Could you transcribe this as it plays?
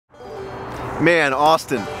Man,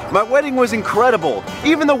 Austin, my wedding was incredible.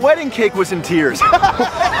 Even the wedding cake was in tears.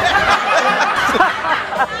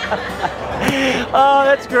 Oh,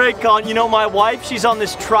 that's great, Colin. You know, my wife, she's on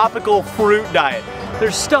this tropical fruit diet.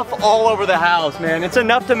 There's stuff all over the house, man. It's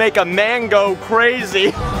enough to make a man go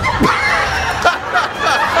crazy.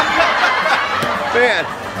 Man,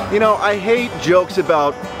 you know, I hate jokes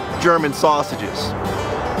about German sausages.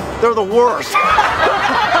 They're the worst.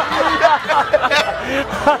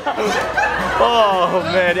 Oh,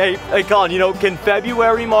 man. Hey, Colin, you know, can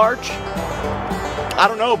February march? I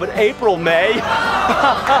don't know, but April may.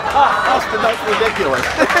 Austin, that's ridiculous.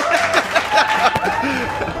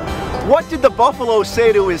 What did the buffalo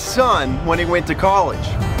say to his son when he went to college?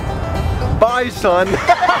 Bye, son. Oh,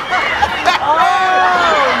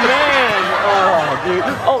 man. Oh, dude.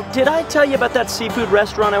 Oh, did I tell you about that seafood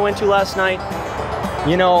restaurant I went to last night?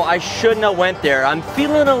 You know, I shouldn't have went there. I'm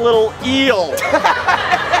feeling a little eel.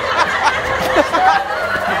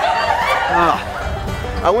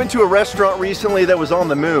 I went to a restaurant recently that was on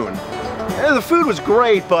the moon. The food was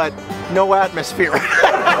great, but no atmosphere.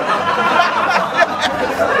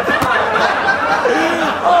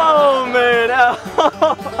 Oh, man.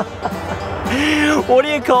 What do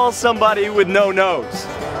you call somebody with no nose?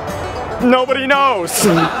 Nobody knows.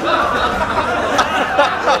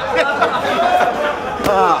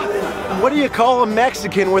 What do you call a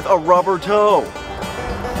Mexican with a rubber toe?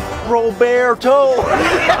 Roberto.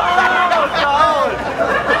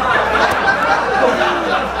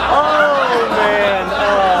 Oh, man.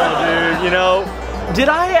 Oh, dude, you know, did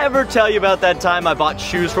I ever tell you about that time I bought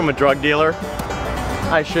shoes from a drug dealer?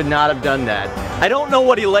 I should not have done that. I don't know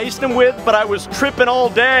what he laced them with, but I was tripping all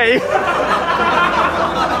day.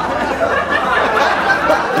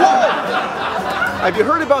 Have you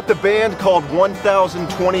heard about the band called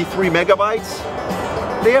 1023 Megabytes?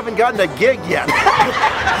 They haven't gotten a gig yet.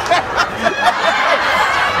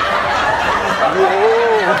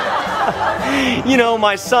 You know,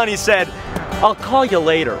 my son, he said, I'll call you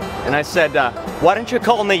later. And I said, why don't you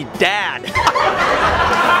call me Dad?